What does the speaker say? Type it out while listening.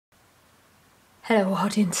Hello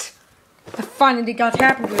audience. I finally got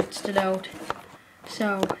Happy Wheels to load.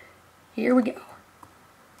 So, here we go.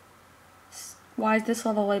 Why is this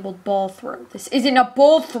level labeled ball throw? This isn't a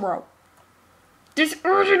ball throw! This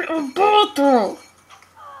isn't a ball throw!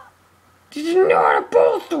 This is not a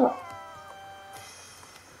ball throw!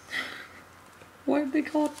 Why did they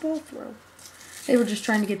call it ball throw? They were just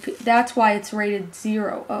trying to get... That's why it's rated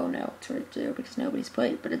 0. Oh no, it's rated 0 because nobody's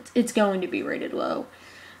played. But it's going to be rated low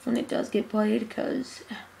when it does get played, because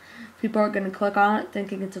people are going to click on it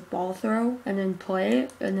thinking it's a ball throw and then play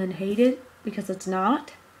it and then hate it because it's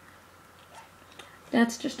not.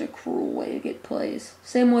 That's just a cruel way to get plays.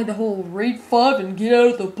 Same way the whole rate 5 and get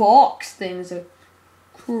out of the box thing is a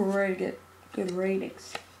cruel way to get good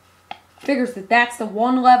ratings. Figures that that's the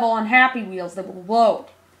one level on Happy Wheels that will load.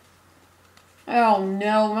 Oh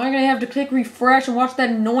no, am I going to have to click refresh and watch that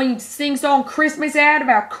annoying sing-song Christmas ad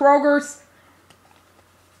about Kroger's?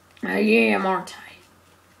 I am, aren't I?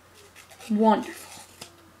 Wonderful.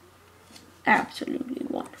 Absolutely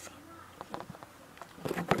wonderful.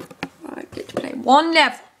 I get to play one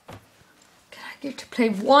level. Can I get to play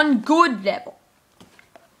one good level?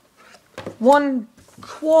 One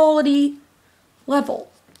quality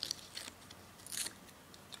level.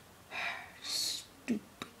 Stupid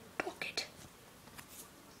bucket.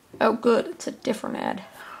 Oh good, it's a different ad.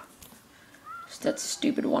 That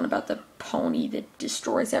stupid one about the pony that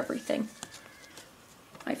destroys everything.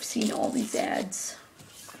 I've seen all these ads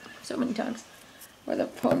so many times where the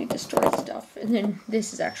pony destroys stuff, and then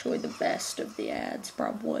this is actually the best of the ads,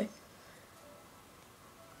 probably.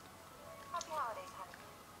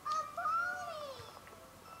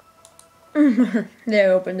 They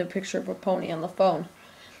opened the picture of a pony on the phone.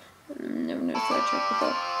 Never noticed that trick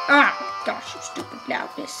before. Ah, gosh, you stupid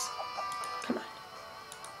loudness. Come on.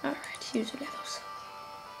 Alright, use the levels.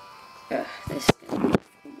 This is gonna be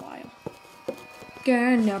for a while.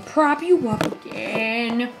 Gonna prop you up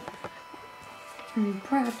again. And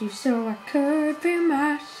prop you so I could feel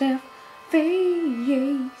myself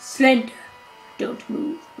fade. Slender. Don't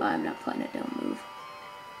move. I'm not playing it, don't move.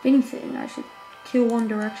 If anything, I should kill One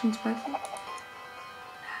Direction's person.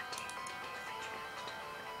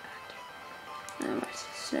 Alright,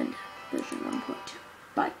 Slender. Version 1.2.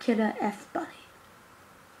 By Kidda F. Bunny.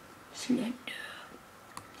 Slender.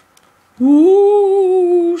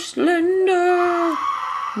 Ooh, Slender.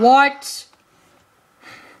 What?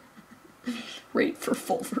 Wait for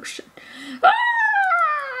full version.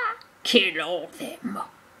 Ah! Kill all them.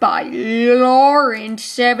 By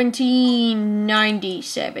Lawrence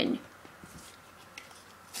 1797.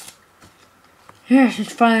 Yes,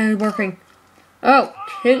 it's finally working. Oh,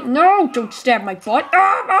 no, don't stab my butt.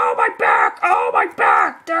 Oh, my back. Oh, my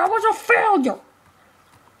back. That was a failure.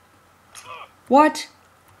 What?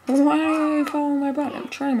 Why are you following my butt? I'm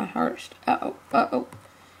trying my hardest. Uh-oh.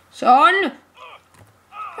 Son!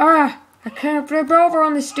 I can't flip over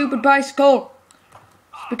on this stupid bicycle.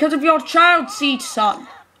 It's because of your child seat, son.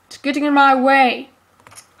 It's getting in my way.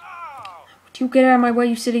 Would you get out of my way,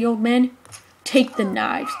 you silly old man? Take the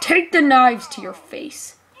knives. Take the knives to your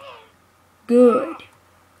face. Good.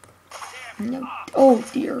 No. Oh,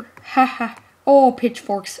 dear. Ha. Oh,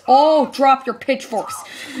 pitchforks. Oh, drop your pitchforks.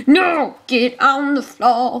 No, get on the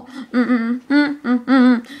floor.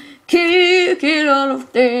 Kill all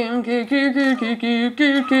of them.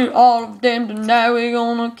 Kill all of them. Tonight we're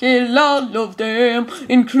gonna kill all of them,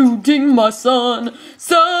 including my son.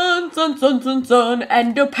 Son.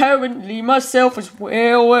 And apparently myself as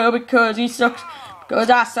well, because he sucks. Cause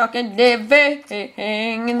I suck at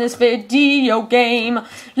living in this video game.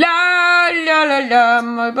 La,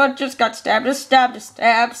 my butt just got stabbed,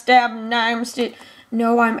 and I'm still...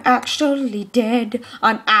 No, I'm actually dead.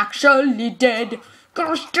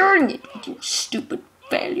 Gosh darn it, you stupid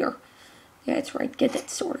failure. Yeah, that's right, get that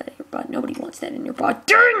sword out of your butt. Nobody wants that in your butt.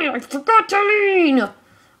 Dang it, I forgot to lean.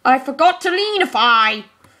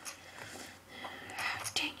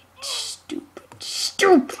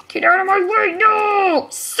 Stupid! Get out of my way! No!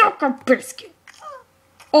 Suck a biscuit!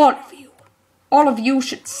 All of you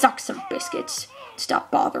should suck some biscuits. Stop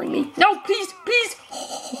bothering me. No, please!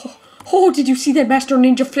 Oh, did you see that Master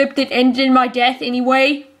Ninja flip that ended in my death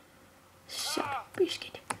anyway? Suck a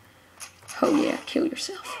biscuit. Oh yeah, kill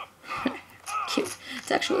yourself. It's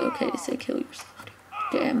actually okay to say kill yourself.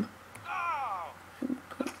 Damn. I'm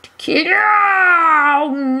going to kill you!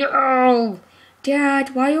 Oh, no!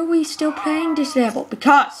 Dad, why are we still playing this level?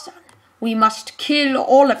 Because, son, we must kill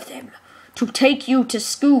all of them to take you to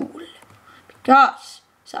school. Because,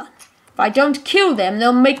 son, if I don't kill them,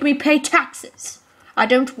 they'll make me pay taxes. I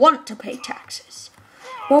don't want to pay taxes.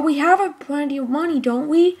 Well, we have plenty of money, don't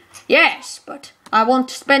we? Yes, but I want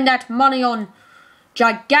to spend that money on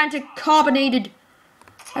Gigantic carbonated.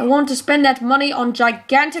 I want to spend that money on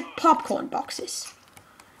gigantic popcorn boxes.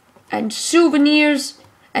 And souvenirs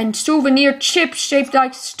and souvenir chips shaped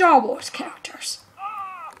like Star Wars characters.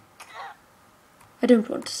 I don't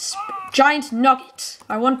want to giant nuggets.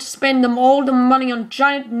 I want to spend all the money on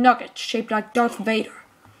giant nuggets shaped like Darth Vader.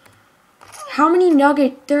 How many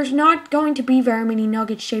nuggets? There's not going to be very many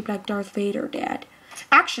nuggets shaped like Darth Vader, Dad.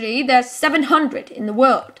 Actually, there's 700 in the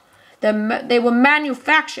world. They were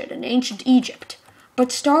manufactured in ancient Egypt.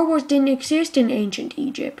 But Star Wars didn't exist in ancient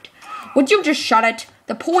Egypt. Would you just shut it?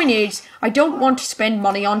 The point is, I don't want to spend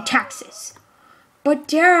money on taxes. But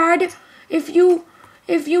Dad, if you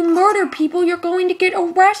murder people, you're going to get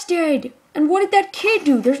arrested. And what did that kid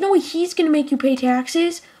do? There's no way he's going to make you pay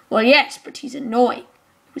taxes. Well, yes, but he's annoying.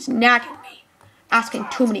 He was nagging me, asking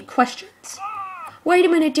too many questions. Wait a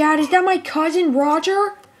minute, Dad, is that my cousin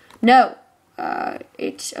Roger? No,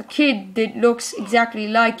 it's a kid that looks exactly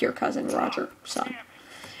like your cousin Roger, son.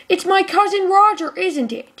 It's my cousin Roger,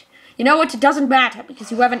 isn't it? You know what? It doesn't matter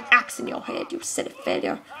because you have an axe in your head, you silly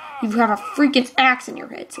failure. You have a freaking axe in your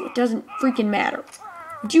head, so it doesn't freaking matter.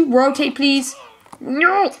 Would you rotate, please?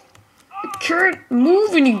 No! I can't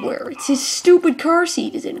move anywhere. It's his stupid car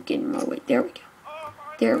seat isn't getting in my way. There we go.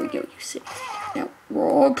 There we go, you silly failure. Now,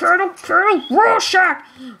 roll, pedal, Rorschach!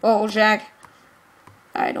 Rorschach.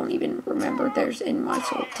 I don't even remember there's in my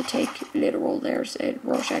soul to take literal there's a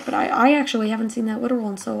Rorschach, but I actually haven't seen that literal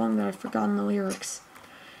in so long that I've forgotten the lyrics.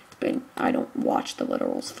 I don't watch the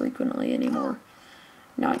literals frequently anymore.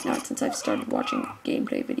 Not since I've started watching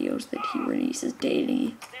gameplay videos that he releases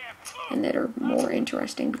daily and that are more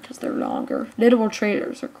interesting because they're longer. Literal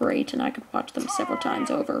trailers are great and I could watch them several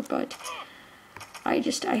times over, but I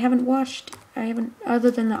haven't,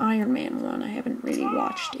 other than the Iron Man one, I haven't really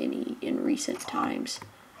watched any in recent times.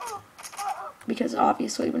 Because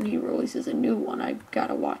obviously when he releases a new one, I've got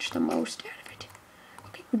to watch the most out of it.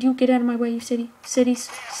 Okay, would you get out of my way, you city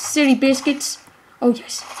biscuits? Oh,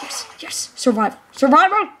 yes. Survival.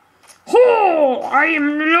 Oh, I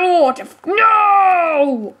am Lord of...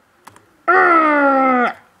 No!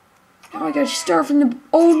 Now I gotta start from the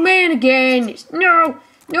old man again. No,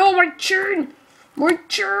 my turn.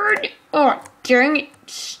 Oh, dang it.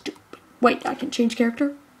 Stupid. Wait, I can change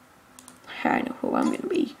character? I know who I'm gonna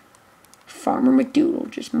be. Farmer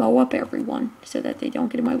McDoodle. Just mow up everyone so that they don't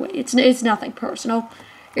get in my way. It's nothing personal.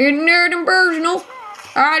 It's nothing personal.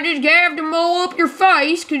 I just have to mow up your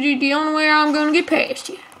face because it's the only way I'm gonna get past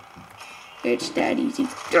you. It's that easy.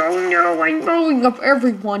 Oh no, I'm mowing up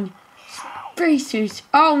everyone. Faces.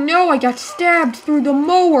 Oh no, I got stabbed through the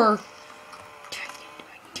mower. Dang it,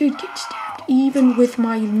 I did get stabbed. Even with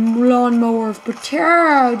my lawnmower of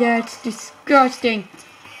potato. That's disgusting.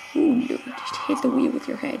 Ooh, no, just hit the wheel with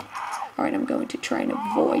your head. Alright, I'm going to try and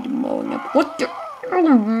avoid mowing up. What the?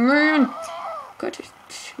 Oh man.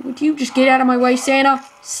 Would you just get out of my way, Santa?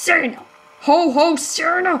 Santa! Ho ho,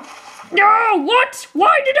 Santa! No! What?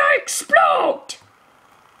 Why did I explode?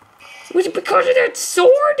 Was it because of that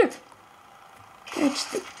sword? That's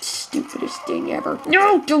the stupidest thing ever.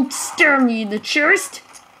 No, don't stab me in the chest!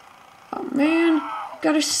 Oh man,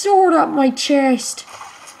 got a sword up my chest.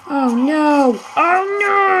 Oh no! Oh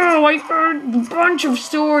no! I earned a bunch of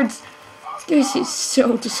swords. This is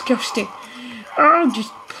so disgusting. Oh,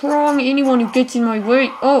 just prong anyone who gets in my way.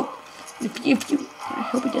 Oh, if you... I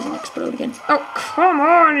hope it doesn't explode again. Oh, come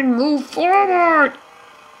on and move forward!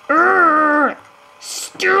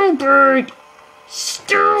 Stupid!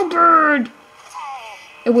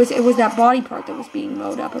 It was that body part that was being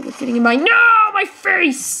mowed up. It was getting in my... No! My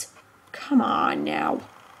face! Come on now.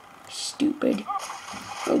 Stupid.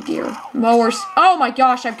 Oh dear. Mowers. Oh my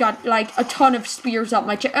gosh, I've got like a ton of spears up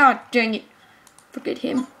my chest. Ah, dang it. Forget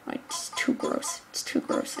him. It's too gross. It's too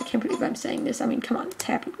gross. I can't believe I'm saying this. I mean, come on, it's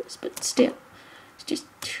Happy Wheels, but still. It's just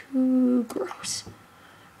too gross.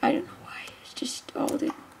 I don't know why. It's just all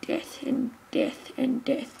the death and death and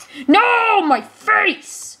death. No! My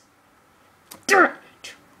face! Darn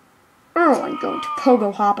it! Oh, I'm going to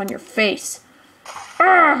pogo hop on your face.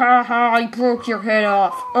 Ah ha ha! I broke your head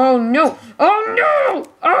off. Oh no! Oh no!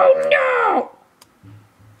 Oh no!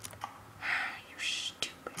 You're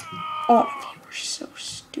stupid. All of you are so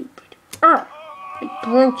stupid. Ah! I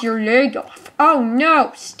broke your leg off. Oh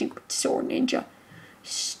no! Stupid sword ninja.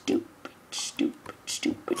 Stupid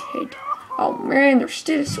head. Oh man, there's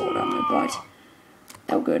still a sword on my butt.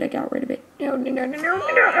 Oh good, I got rid of it. No.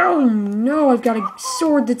 Oh no, I've got a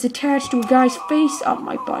sword that's attached to a guy's face up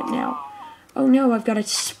my butt now. Oh no, I've got a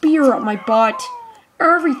spear up my butt.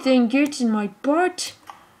 Everything gets in my butt.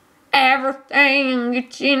 Everything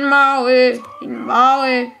gets in my way.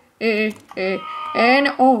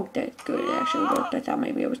 And, oh, that's good. It actually worked. I thought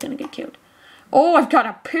maybe I was going to get killed. Oh, I've got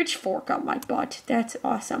a pitchfork on my butt. That's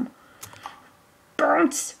awesome.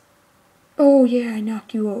 Bounce. Oh, yeah, I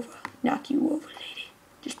knock you over. Knock you over, lady.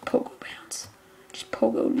 Just pogo bounce. Just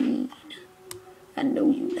pogo lean. I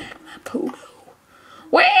know you like my pogo.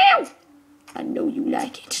 Well, I know you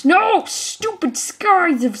like it. No, stupid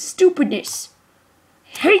skies of stupidness.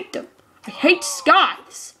 I hate them. I hate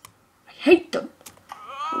skies. I hate them.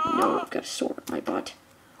 Oh no, I've got a sword on my butt.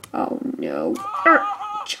 Oh no.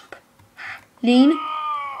 Jump. Lean.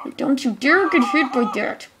 Don't you dare get hit by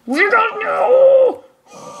that. Wiggle, no!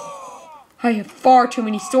 I have far too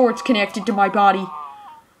many swords connected to my body.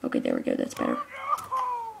 Okay, there we go. That's better.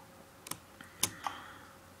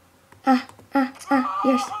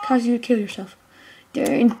 Yes, cause you to kill yourself.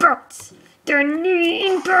 Then bounce. Then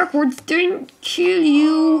lean backwards. Then kill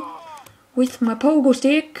you with my pogo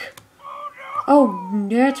stick. Oh,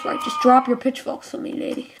 that's right. Just drop your pitchforks for me,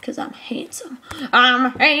 lady, because I'm handsome.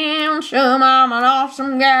 I'm handsome. I'm an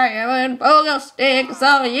awesome guy with a pogo stick.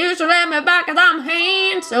 So you should let me back, because I'm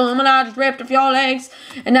handsome. And I just ripped off your legs.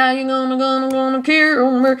 And now you're gonna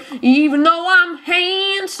kill me. Even though I'm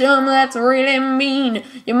handsome, that's really mean.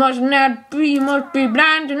 You must be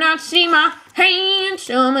blind to not see my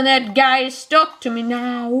handsome. And that guy is stuck to me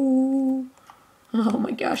now. Oh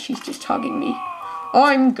my gosh, he's just hugging me.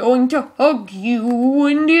 I'm going to hug you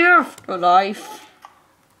in the afterlife.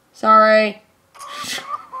 Sorry.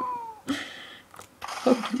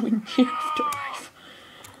 Hug you in the afterlife.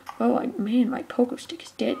 Oh, man, my pogo stick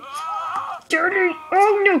is dead. Dirty!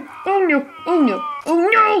 Oh no! Oh no! Oh no! Oh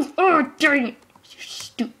no! Oh, dang it! You're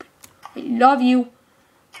stupid. I love you.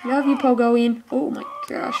 Love you, Pogoing. Oh my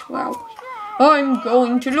gosh, wow. I'm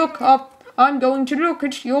going to look up. I'm going to look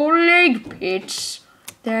at your leg pits.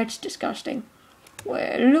 That's disgusting.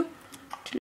 Well,